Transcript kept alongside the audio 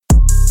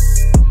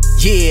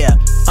Yeah,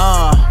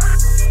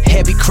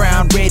 Heavy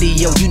Crown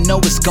Radio, you know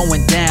it's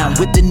going down.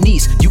 With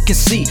Denise, you can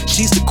see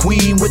she's the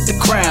queen with the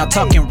crown.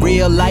 Talking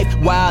real life,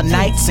 wild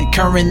nights, and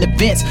current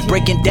events.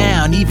 Breaking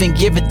down, even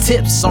giving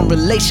tips on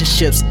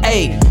relationships.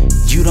 Hey,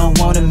 you don't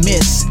wanna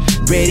miss.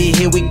 Ready,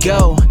 here we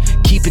go.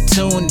 Keep it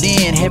tuned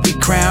in, Heavy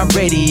Crown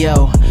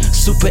Radio.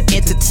 Super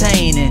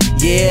entertaining,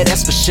 yeah,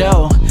 that's for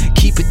sure.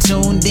 Keep it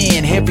tuned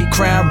in, Heavy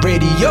Crown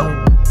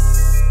Radio.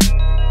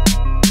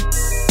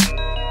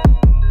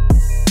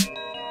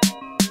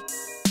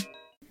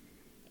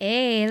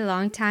 Hey,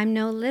 long time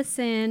no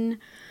listen.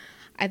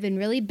 I've been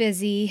really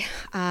busy.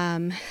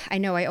 I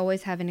know I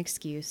always have an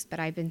excuse,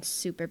 but I've been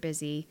super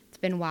busy. It's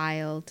been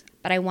wild.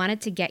 But I wanted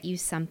to get you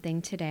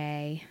something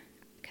today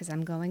because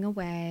I'm going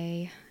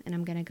away and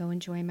I'm going to go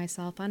enjoy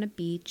myself on a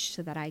beach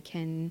so that I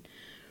can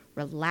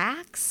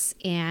relax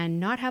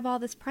and not have all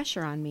this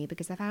pressure on me,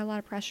 because I've had a lot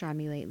of pressure on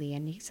me lately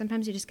and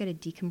sometimes you just got to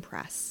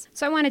decompress.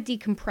 So I want to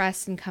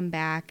decompress and come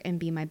back and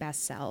be my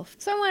best self.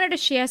 So I wanted to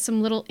share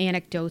some little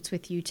anecdotes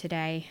with you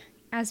today,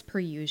 as per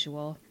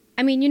usual.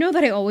 I mean, you know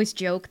that I always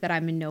joke that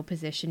I'm in no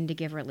position to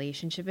give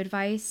relationship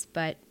advice,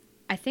 but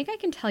I think I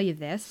can tell you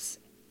this.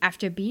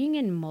 After being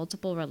in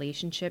multiple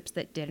relationships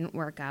that didn't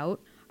work out,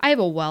 I have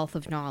a wealth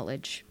of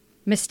knowledge.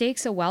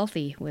 Mistakes are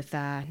wealthy with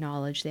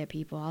knowledge there,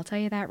 people. I'll tell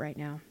you that right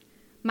now.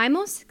 My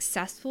most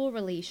successful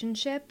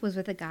relationship was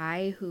with a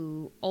guy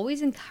who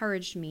always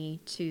encouraged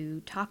me to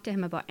talk to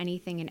him about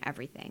anything and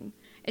everything.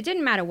 It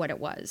didn't matter what it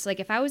was. Like,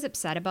 if I was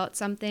upset about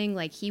something,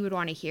 like, he would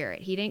want to hear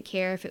it. He didn't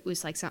care if it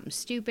was, like, something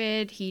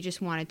stupid. He just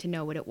wanted to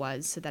know what it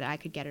was so that I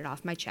could get it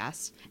off my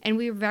chest. And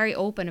we were very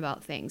open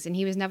about things. And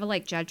he was never,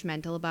 like,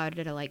 judgmental about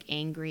it or, like,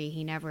 angry.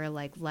 He never,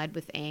 like, led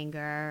with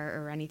anger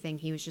or anything.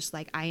 He was just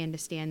like, I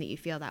understand that you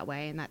feel that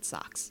way, and that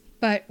sucks.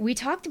 But we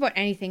talked about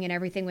anything and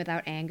everything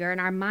without anger, and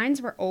our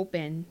minds were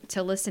open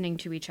to listening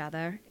to each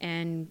other,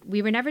 and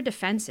we were never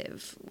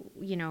defensive.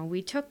 You know,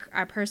 we took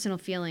our personal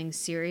feelings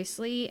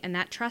seriously, and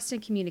that trust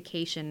and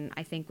communication,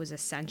 I think, was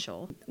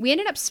essential. We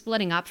ended up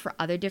splitting up for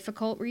other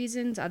difficult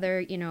reasons,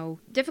 other,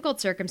 difficult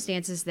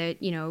circumstances that,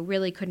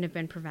 really couldn't have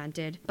been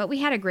prevented, but we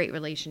had a great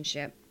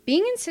relationship.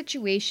 Being in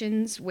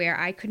situations where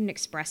I couldn't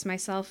express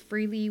myself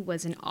freely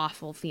was an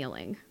awful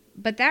feeling.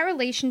 But that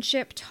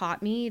relationship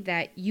taught me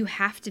that you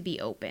have to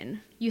be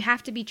open. You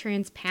have to be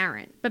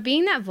transparent. But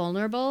being that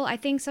vulnerable, I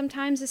think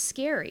sometimes is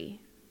scary,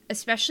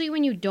 especially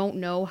when you don't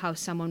know how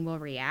someone will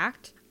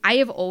react. I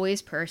have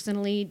always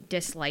personally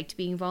disliked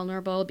being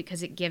vulnerable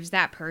because it gives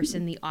that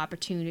person the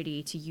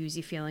opportunity to use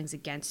your feelings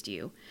against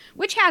you,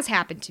 which has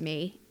happened to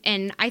me,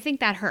 and I think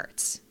that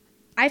hurts.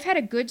 I've had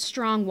a good,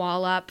 strong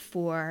wall up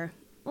for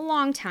a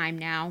long time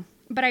now,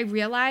 but I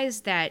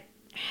realized that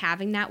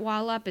having that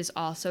wall up is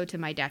also to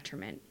my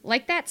detriment.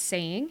 Like that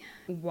saying,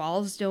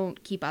 walls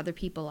don't keep other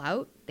people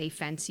out, they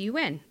fence you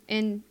in.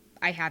 And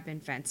I have been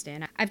fenced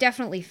in. I've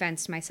definitely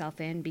fenced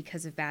myself in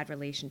because of bad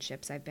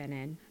relationships I've been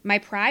in. My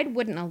pride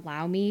wouldn't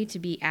allow me to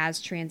be as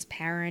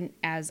transparent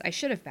as I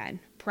should have been.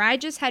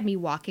 Pride just had me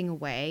walking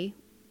away,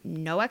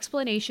 no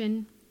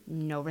explanation,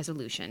 no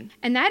resolution.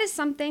 And that is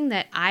something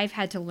that I've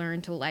had to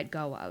learn to let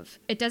go of.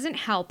 It doesn't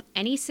help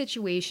any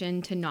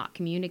situation to not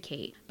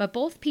communicate, but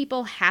both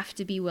people have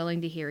to be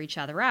willing to hear each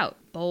other out.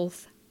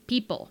 Both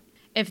people.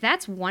 If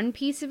that's one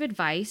piece of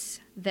advice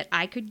that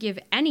I could give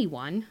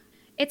anyone,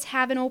 it's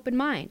have an open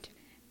mind.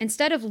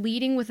 Instead of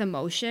leading with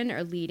emotion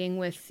or leading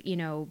with,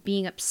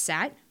 being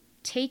upset,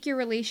 take your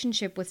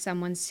relationship with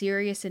someone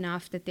serious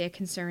enough that their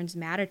concerns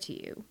matter to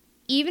you.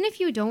 Even if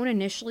you don't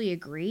initially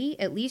agree,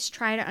 at least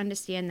try to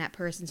understand that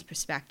person's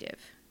perspective.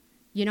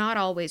 You're not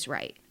always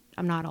right.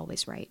 I'm not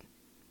always right.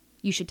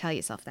 You should tell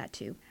yourself that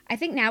too. I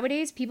think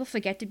nowadays people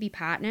forget to be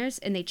partners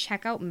and they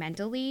check out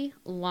mentally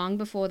long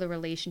before the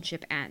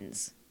relationship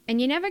ends. And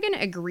you're never going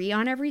to agree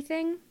on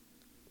everything,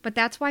 but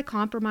that's why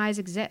compromise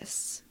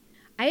exists.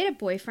 I had a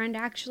boyfriend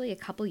actually a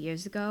couple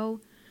years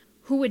ago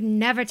who would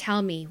never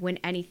tell me when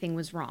anything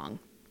was wrong.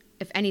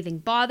 If anything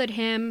bothered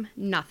him,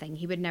 nothing.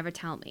 He would never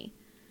tell me.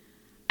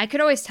 I could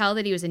always tell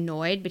that he was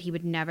annoyed, but he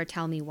would never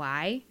tell me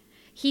why.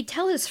 He'd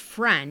tell his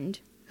friend,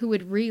 who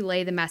would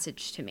relay the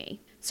message to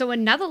me. So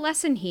another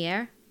lesson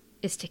here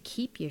is to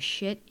keep your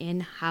shit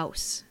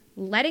in-house.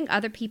 Letting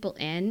other people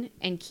in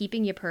and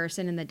keeping your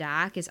person in the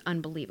dark is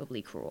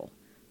unbelievably cruel.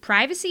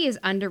 Privacy is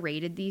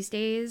underrated these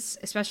days,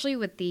 especially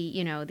with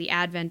the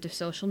advent of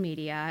social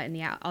media and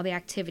all the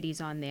activities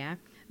on there.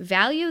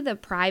 Value the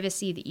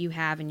privacy that you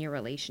have in your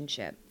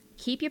relationship.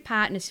 Keep your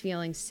partner's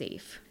feelings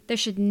safe. There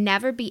should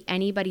never be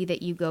anybody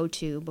that you go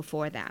to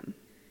before them.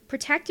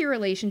 Protect your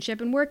relationship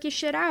and work your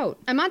shit out.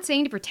 I'm not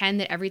saying to pretend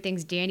that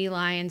everything's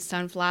dandelions,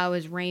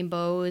 sunflowers,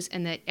 rainbows,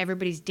 and that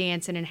everybody's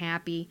dancing and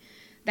happy.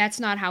 That's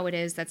not how it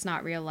is. That's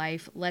not real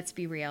life. Let's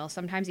be real.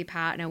 Sometimes your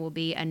partner will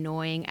be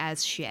annoying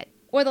as shit.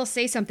 Or they'll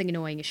say something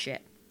annoying as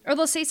shit. Or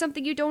they'll say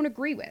something you don't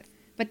agree with.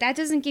 But that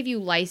doesn't give you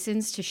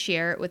license to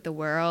share it with the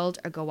world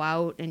or go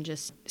out and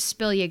just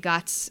spill your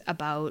guts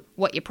about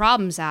what your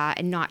problems are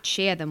and not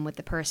share them with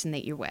the person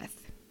that you're with.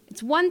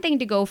 It's one thing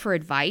to go for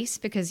advice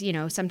because,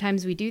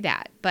 sometimes we do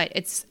that. But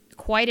it's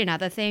quite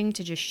another thing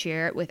to just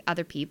share it with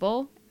other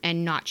people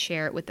and not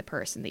share it with the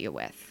person that you're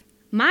with.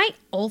 My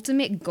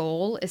ultimate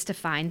goal is to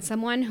find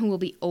someone who will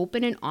be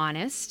open and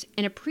honest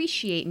and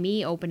appreciate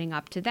me opening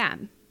up to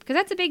them. Because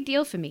that's a big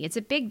deal for me.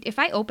 If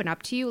I open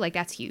up to you, like,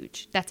 that's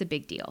huge. That's a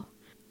big deal.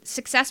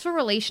 Successful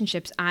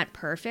relationships aren't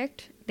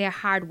perfect. They're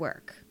hard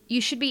work.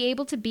 You should be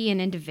able to be an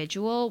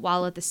individual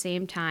while at the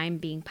same time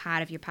being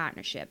part of your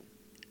partnership.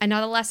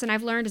 Another lesson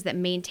I've learned is that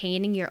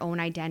maintaining your own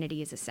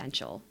identity is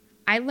essential.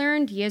 I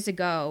learned years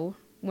ago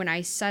when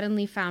I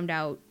suddenly found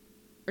out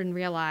and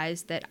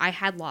realized that I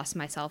had lost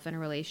myself in a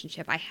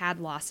relationship. I had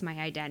lost my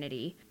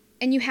identity.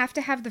 And you have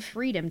to have the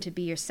freedom to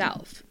be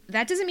yourself.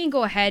 That doesn't mean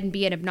go ahead and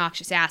be an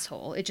obnoxious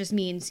asshole. It just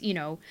means,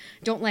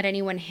 don't let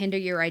anyone hinder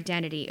your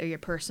identity or your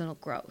personal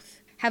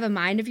growth. Have a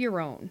mind of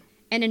your own.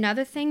 And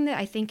another thing that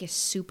I think is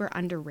super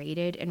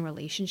underrated in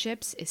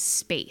relationships is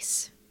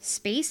space.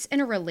 Space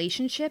in a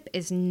relationship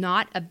is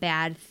not a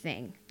bad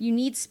thing. You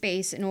need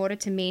space in order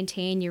to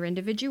maintain your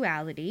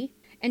individuality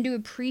and to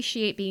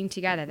appreciate being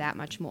together that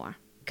much more.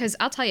 Because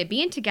I'll tell you,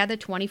 being together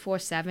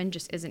 24/7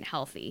 just isn't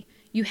healthy.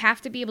 You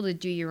have to be able to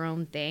do your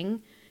own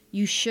thing.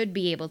 You should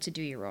be able to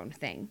do your own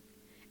thing.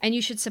 And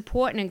you should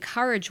support and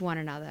encourage one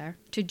another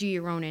to do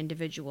your own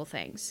individual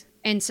things.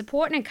 And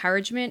support and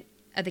encouragement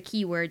are the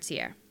key words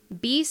here.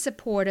 Be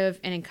supportive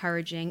and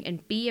encouraging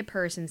and be a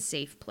person's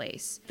safe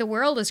place. The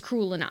world is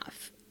cruel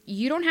enough.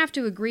 You don't have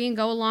to agree and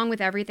go along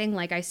with everything,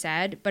 like I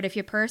said, but if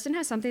your person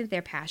has something that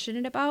they're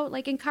passionate about,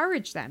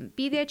 encourage them.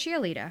 Be their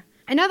cheerleader.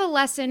 Another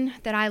lesson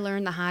that I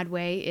learned the hard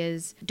way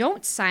is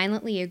don't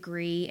silently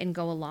agree and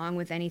go along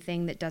with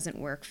anything that doesn't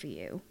work for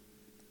you.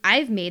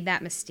 I've made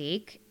that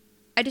mistake.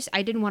 I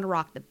didn't want to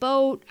rock the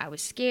boat. I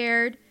was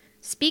scared.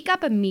 Speak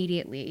up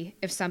immediately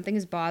if something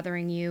is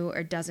bothering you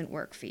or doesn't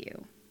work for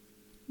you.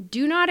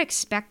 Do not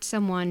expect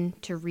someone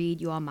to read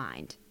your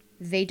mind.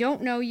 They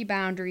don't know your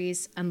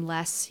boundaries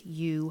unless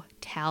you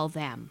tell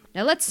them.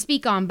 Now let's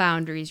speak on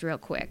boundaries real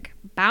quick.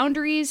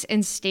 Boundaries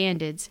and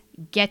standards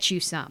get you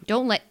some.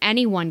 Don't let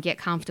anyone get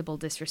comfortable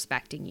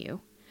disrespecting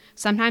you.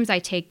 Sometimes I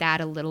take that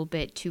a little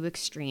bit too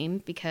extreme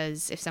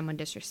because if someone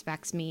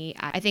disrespects me,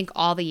 I think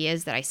all the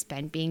years that I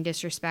spent being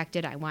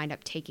disrespected, I wind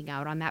up taking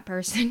out on that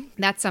person.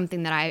 That's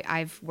something that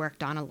I've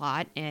worked on a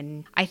lot,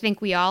 and I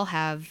think we all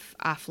have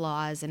our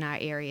flaws and our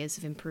areas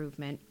of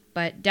improvement.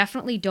 But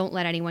definitely don't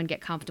let anyone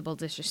get comfortable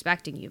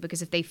disrespecting you,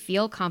 because if they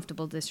feel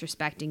comfortable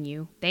disrespecting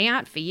you, they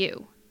aren't for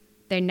you.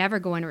 They're never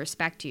going to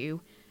respect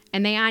you,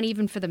 and they aren't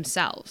even for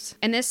themselves.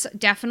 And this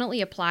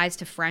definitely applies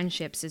to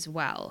friendships as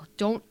well.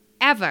 Don't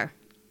ever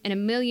in a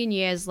million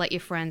years let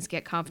your friends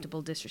get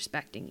comfortable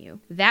disrespecting you.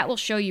 That will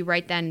show you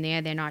right then and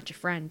there they're not your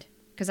friend.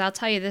 Because I'll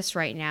tell you this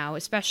right now,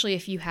 especially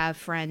if you have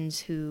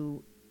friends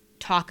who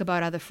talk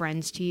about other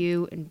friends to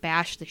you and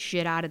bash the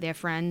shit out of their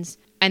friends,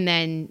 and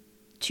then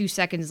 2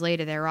 seconds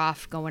later, they're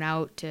off going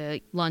out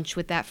to lunch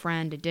with that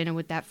friend, to dinner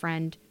with that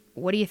friend.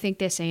 What do you think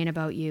they're saying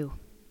about you?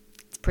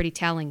 It's pretty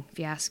telling, if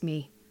you ask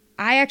me.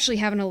 I actually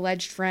have an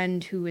alleged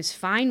friend who is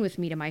fine with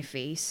me to my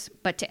face,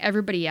 but to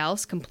everybody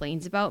else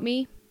complains about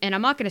me. And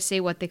I'm not going to say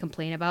what they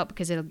complain about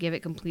because it'll give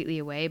it completely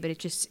away, but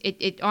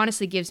it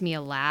honestly gives me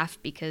a laugh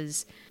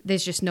because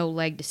there's just no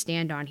leg to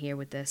stand on here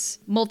with this.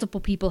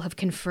 Multiple people have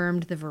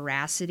confirmed the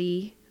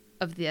veracity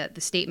of the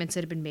statements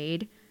that have been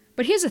made.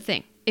 But here's the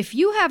thing. If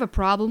you have a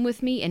problem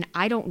with me and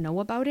I don't know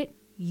about it,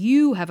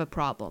 you have a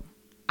problem.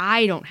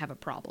 I don't have a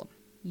problem.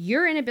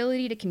 Your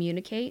inability to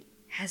communicate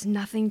has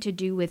nothing to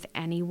do with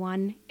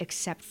anyone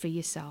except for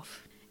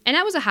yourself. And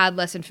that was a hard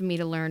lesson for me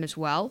to learn as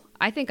well.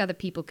 I think other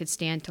people could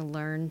stand to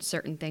learn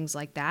certain things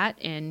like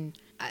that. And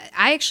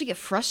I actually get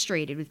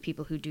frustrated with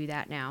people who do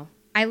that now.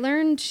 I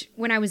learned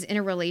when I was in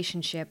a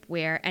relationship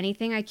where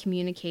anything I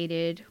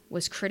communicated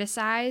was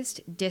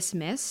criticized,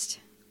 dismissed,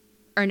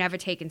 or never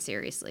taken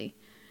seriously.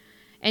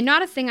 And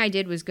not a thing I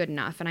did was good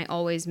enough, and I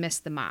always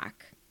missed the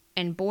mark.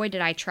 And boy,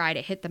 did I try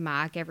to hit the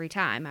mark every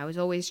time. I was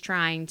always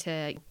trying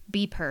to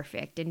be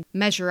perfect and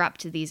measure up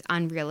to these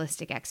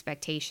unrealistic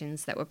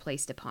expectations that were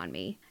placed upon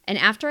me. And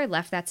after I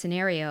left that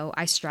scenario,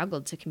 I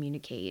struggled to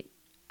communicate.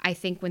 I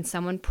think when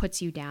someone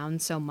puts you down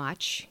so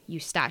much,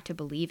 you start to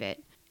believe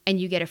it. And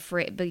you get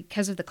afraid,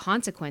 because of the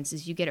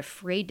consequences, you get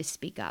afraid to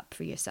speak up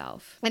for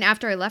yourself. And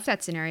after I left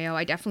that scenario,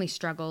 I definitely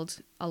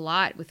struggled a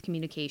lot with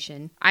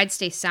communication. I'd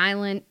stay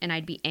silent and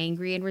I'd be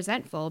angry and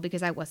resentful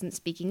because I wasn't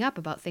speaking up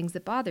about things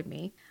that bothered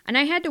me. And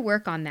I had to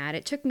work on that.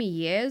 It took me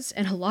years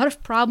and a lot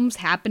of problems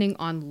happening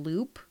on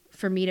loop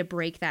for me to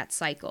break that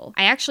cycle.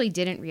 I actually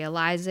didn't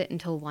realize it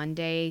until one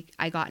day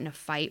I got in a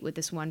fight with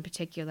this one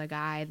particular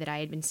guy that I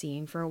had been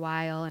seeing for a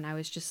while. And I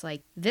was just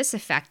like, this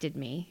affected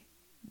me.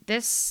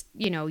 This,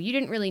 you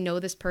didn't really know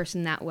this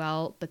person that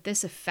well, but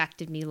this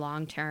affected me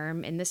long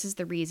term, and this is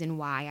the reason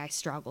why I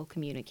struggle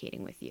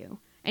communicating with you.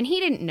 And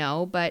he didn't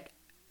know, but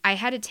I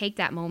had to take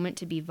that moment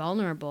to be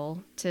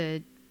vulnerable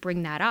to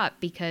bring that up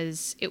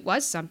because it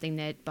was something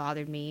that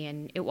bothered me,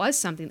 and it was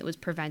something that was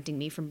preventing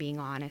me from being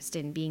honest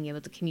and being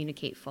able to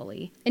communicate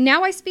fully. And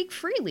now I speak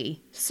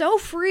freely. So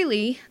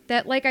freely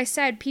that, like I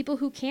said, people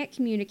who can't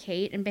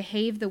communicate and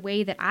behave the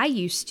way that I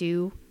used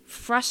to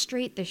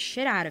frustrate the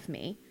shit out of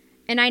me.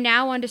 And I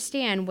now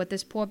understand what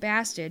this poor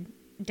bastard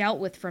dealt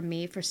with from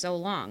me for so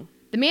long.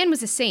 The man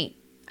was a saint.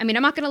 I mean,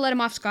 I'm not going to let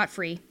him off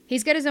scot-free.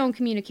 He's got his own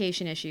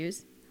communication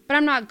issues, but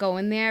I'm not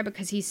going there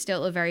because he's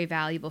still a very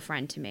valuable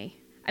friend to me.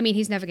 I mean,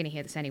 he's never going to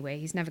hear this anyway.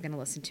 He's never going to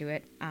listen to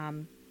it.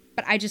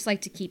 But I just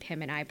like to keep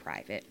him and I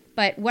private.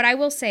 But what I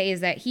will say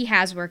is that he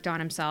has worked on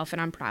himself,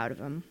 and I'm proud of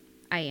him.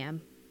 I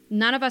am.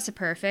 None of us are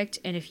perfect,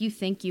 and if you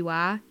think you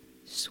are,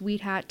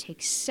 sweetheart,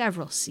 take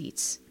several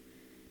seats,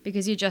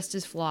 because you're just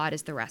as flawed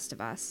as the rest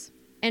of us.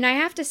 And I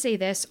have to say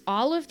this,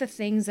 all of the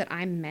things that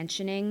I'm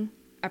mentioning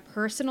are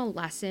personal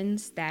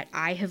lessons that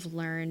I have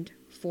learned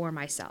for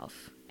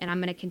myself. And I'm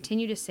going to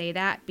continue to say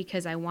that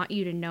because I want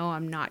you to know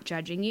I'm not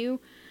judging you.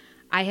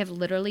 I have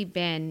literally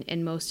been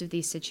in most of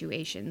these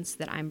situations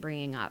that I'm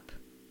bringing up.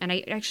 And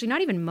I actually,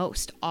 not even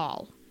most,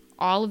 all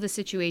of the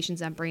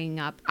situations I'm bringing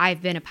up,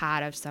 I've been a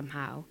part of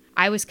somehow.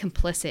 I was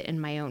complicit in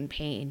my own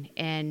pain.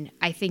 And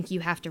I think you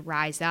have to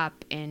rise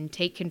up and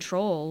take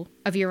control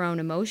of your own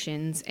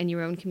emotions and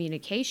your own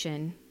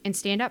communication and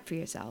stand up for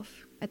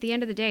yourself. At the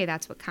end of the day,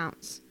 that's what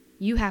counts.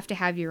 You have to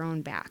have your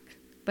own back.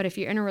 But if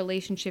you're in a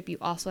relationship, you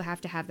also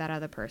have to have that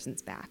other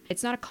person's back.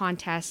 It's not a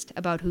contest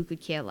about who could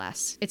care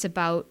less. It's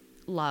about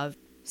love.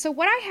 So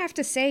what I have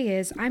to say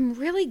is I'm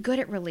really good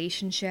at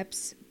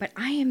relationships, but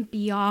I am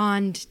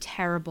beyond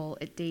terrible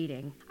at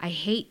dating. I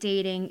hate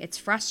dating, it's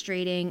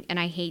frustrating, and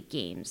I hate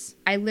games.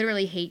 I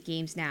literally hate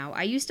games now.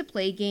 I used to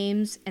play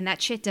games, and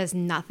that shit does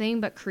nothing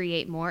but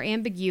create more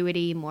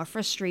ambiguity, more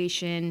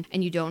frustration,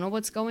 and you don't know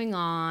what's going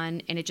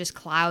on, and it just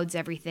clouds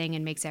everything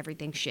and makes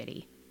everything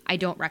shitty. I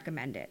don't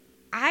recommend it.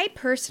 I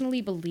personally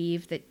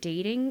believe that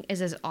dating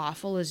is as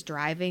awful as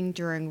driving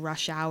during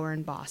rush hour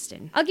in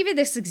Boston. I'll give you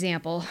this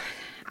example.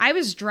 I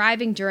was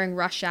driving during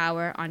rush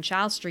hour on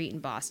Charles Street in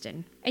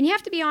Boston, and you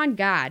have to be on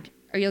guard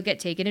or you'll get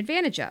taken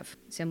advantage of,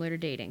 similar to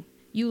dating.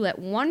 You let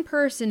one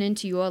person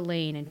into your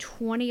lane and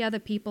 20 other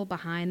people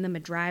behind them are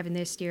driving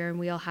their steering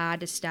wheel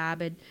hard to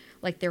starboard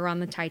like they're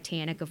on the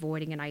Titanic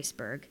avoiding an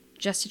iceberg,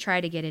 just to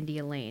try to get into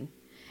your lane.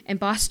 And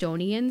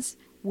Bostonians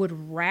would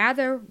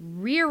rather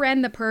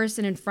rear-end the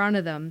person in front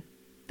of them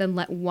than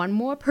let one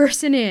more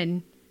person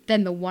in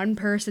than the one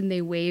person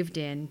they waved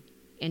in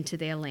into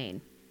their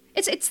lane.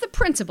 It's the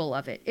principle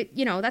of it.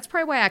 That's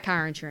probably why our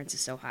car insurance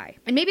is so high.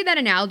 And maybe that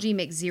analogy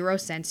makes zero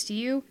sense to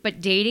you, but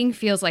dating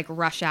feels like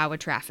rush hour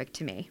traffic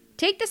to me.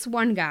 Take this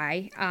one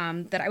guy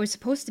that I was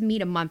supposed to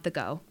meet a month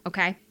ago,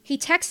 okay? He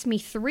texted me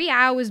 3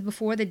 hours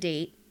before the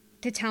date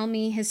to tell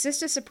me his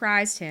sister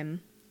surprised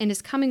him and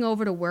is coming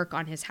over to work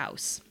on his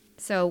house.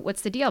 So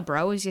what's the deal,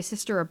 bro? Is your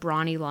sister a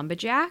brawny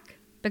lumberjack?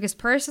 Because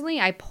personally,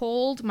 I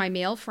polled my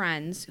male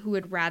friends who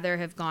would rather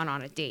have gone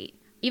on a date.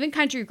 Even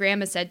Country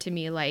Grandma said to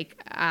me,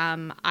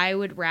 I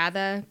would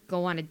rather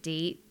go on a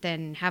date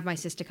than have my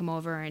sister come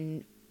over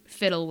and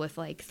fiddle with,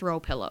 throw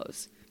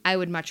pillows. I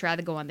would much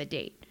rather go on the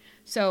date.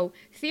 So,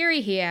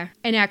 theory here,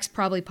 an ex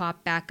probably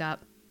popped back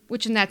up,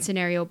 which in that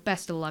scenario,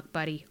 best of luck,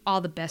 buddy.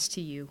 All the best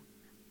to you.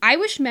 I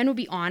wish men would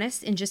be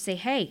honest and just say,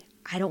 hey,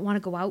 I don't want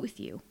to go out with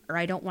you, or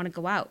I don't want to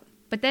go out.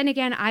 But then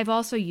again, I've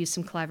also used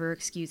some clever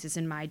excuses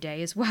in my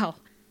day as well.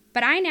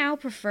 But I now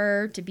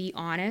prefer to be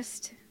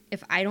honest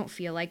if I don't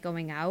feel like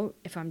going out,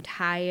 if I'm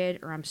tired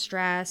or I'm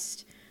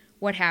stressed,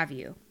 what have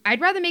you.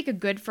 I'd rather make a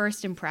good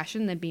first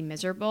impression than be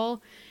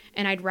miserable,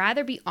 and I'd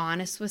rather be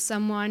honest with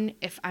someone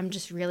if I'm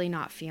just really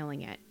not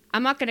feeling it.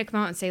 I'm not going to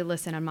come out and say,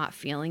 listen, I'm not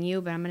feeling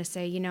you, but I'm going to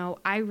say,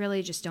 I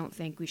really just don't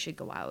think we should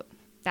go out.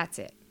 That's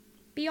it.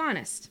 Be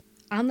honest.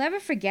 I'll never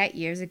forget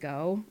years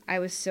ago, I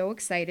was so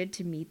excited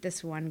to meet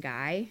this one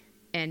guy,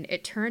 and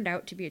it turned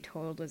out to be a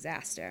total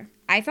disaster.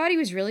 I thought he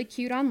was really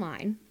cute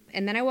online,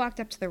 and then I walked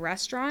up to the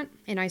restaurant,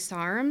 and I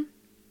saw him.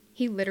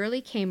 He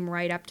literally came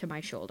right up to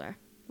my shoulder.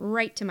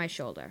 Right to my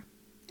shoulder.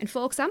 And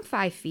folks, I'm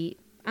 5 feet.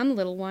 I'm a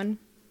little one.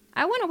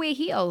 I want to wear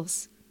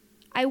heels.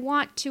 I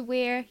want to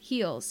wear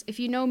heels. If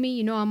you know me,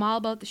 you know I'm all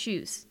about the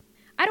shoes.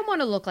 I don't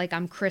want to look like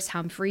I'm Chris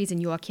Humphries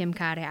and you're Kim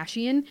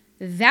Kardashian.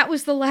 That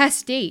was the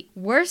last date.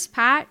 Worst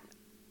part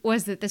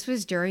was that this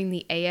was during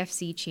the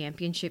AFC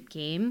Championship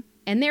game,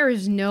 and there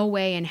is no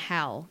way in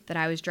hell that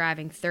I was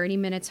driving 30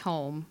 minutes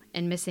home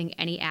and missing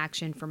any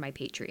action from my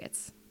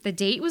Patriots. The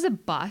date was a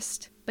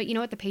bust, but you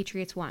know what? The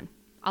Patriots won.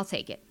 I'll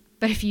take it.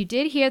 But if you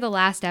did hear the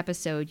last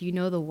episode, you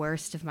know the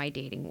worst of my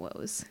dating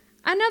woes.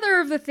 Another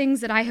of the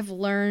things that I have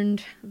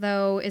learned,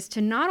 though, is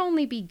to not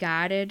only be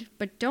guarded,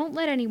 but don't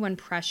let anyone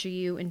pressure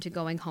you into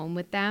going home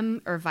with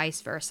them, or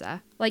vice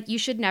versa. You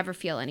should never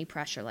feel any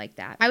pressure like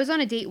that. I was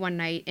on a date one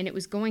night, and it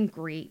was going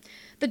great.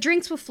 The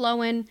drinks were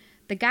flowing,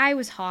 the guy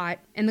was hot,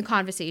 and the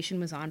conversation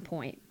was on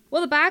point.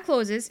 Well, the bar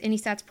closes, and he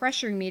starts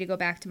pressuring me to go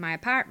back to my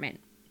apartment.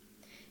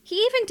 He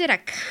even did a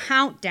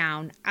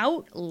countdown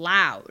out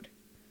loud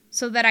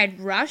so that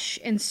I'd rush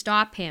and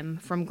stop him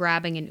from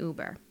grabbing an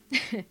Uber.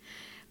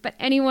 But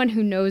anyone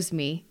who knows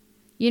me,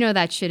 you know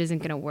that shit isn't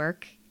going to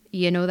work.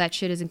 You know that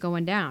shit isn't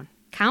going down.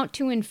 Count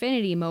to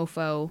infinity,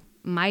 mofo.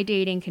 My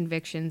dating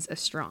convictions are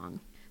strong.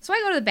 So I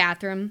go to the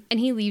bathroom,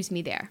 and he leaves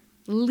me there.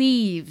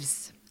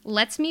 Leaves.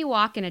 Lets me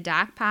walk in a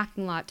dark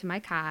parking lot to my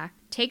car,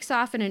 takes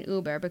off in an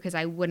Uber because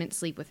I wouldn't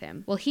sleep with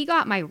him. Well, he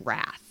got my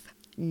wrath.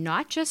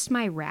 Not just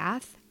my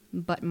wrath,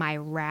 but my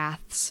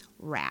wrath's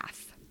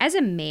wrath. As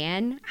a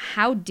man,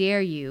 how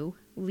dare you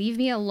leave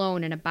me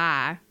alone in a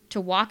bar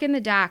to walk in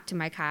the dark to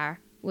my car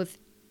with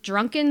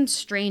drunken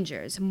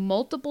strangers,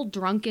 multiple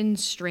drunken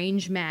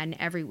strange men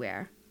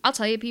everywhere. I'll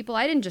tell you, people,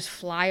 I didn't just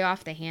fly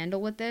off the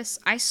handle with this.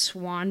 I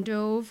swan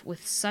dove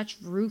with such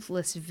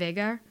ruthless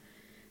vigor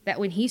that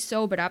when he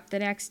sobered up the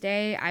next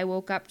day, I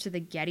woke up to the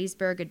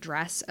Gettysburg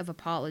Address of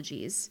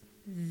apologies.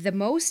 The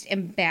most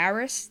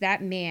embarrassed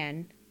that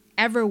man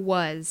ever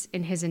was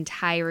in his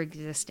entire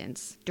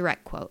existence.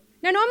 Direct quote.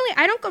 Now, normally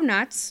I don't go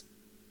nuts.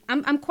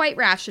 I'm quite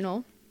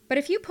rational. But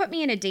if you put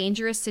me in a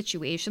dangerous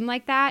situation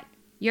like that,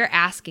 you're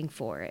asking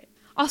for it.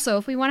 Also,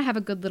 if we want to have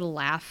a good little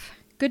laugh,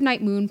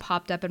 Goodnight Moon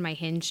popped up in my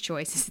Hinge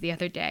choices the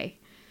other day.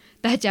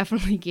 That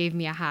definitely gave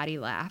me a hearty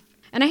laugh.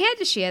 And I had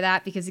to share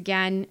that because,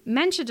 again,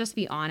 men should just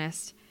be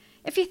honest.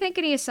 If you're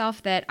thinking to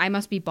yourself that I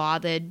must be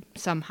bothered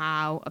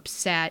somehow,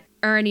 upset,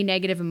 or any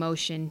negative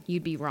emotion,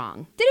 you'd be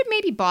wrong. Did it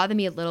maybe bother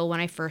me a little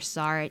when I first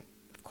saw it?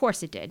 Of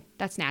course it did.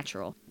 That's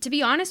natural. To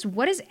be honest,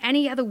 what is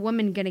any other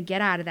woman gonna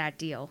get out of that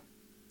deal?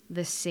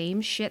 The same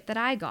shit that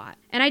I got.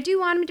 And I do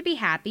want him to be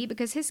happy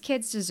because his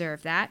kids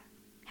deserve that.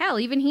 Hell,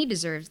 even he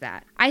deserves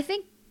that. I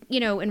think,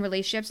 in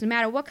relationships, no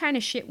matter what kind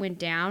of shit went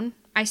down,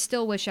 I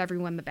still wish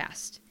everyone the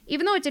best.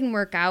 Even though it didn't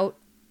work out,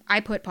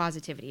 I put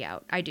positivity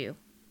out. I do.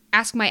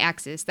 Ask my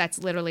exes.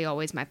 That's literally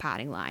always my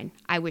parting line.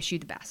 I wish you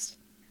the best.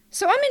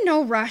 So I'm in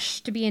no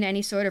rush to be in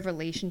any sort of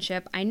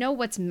relationship. I know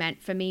what's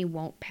meant for me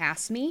won't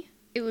pass me.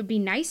 It would be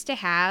nice to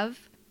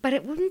have, but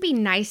it wouldn't be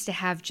nice to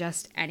have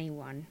just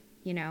anyone,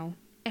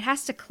 It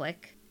has to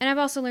click. And I've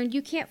also learned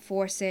you can't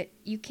force it.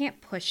 You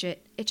can't push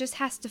it. It just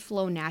has to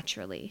flow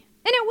naturally.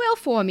 And it will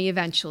for me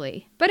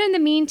eventually. But in the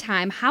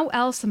meantime, how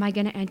else am I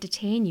going to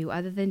entertain you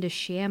other than to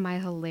share my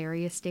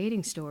hilarious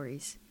dating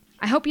stories?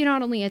 I hope you're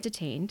not only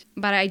entertained,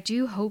 but I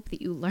do hope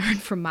that you learn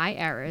from my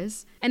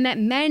errors and that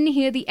men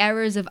hear the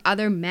errors of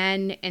other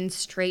men and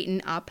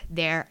straighten up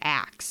their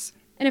acts.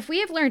 And if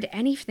we have learned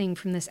anything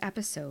from this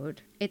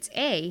episode, it's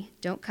A,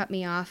 don't cut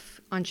me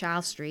off on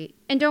Charles Street,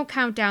 and don't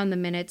count down the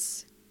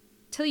minutes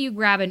till you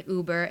grab an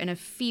Uber in a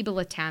feeble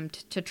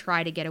attempt to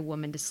try to get a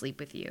woman to sleep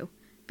with you.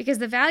 Because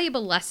the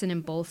valuable lesson in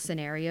both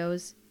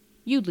scenarios,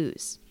 you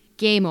lose.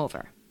 Game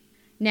over.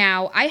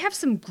 Now, I have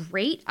some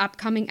great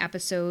upcoming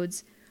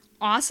episodes,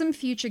 awesome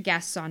future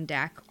guests on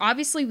deck.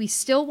 Obviously, we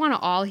still want to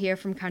all hear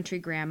from Country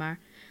Grammar,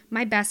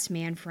 my best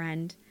man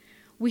friend.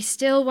 We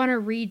still want to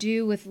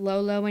redo with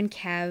Lolo and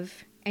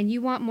Kev, and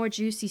you want more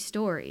juicy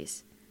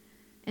stories.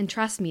 And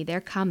trust me,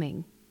 they're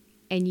coming,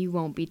 and you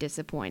won't be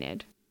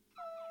disappointed.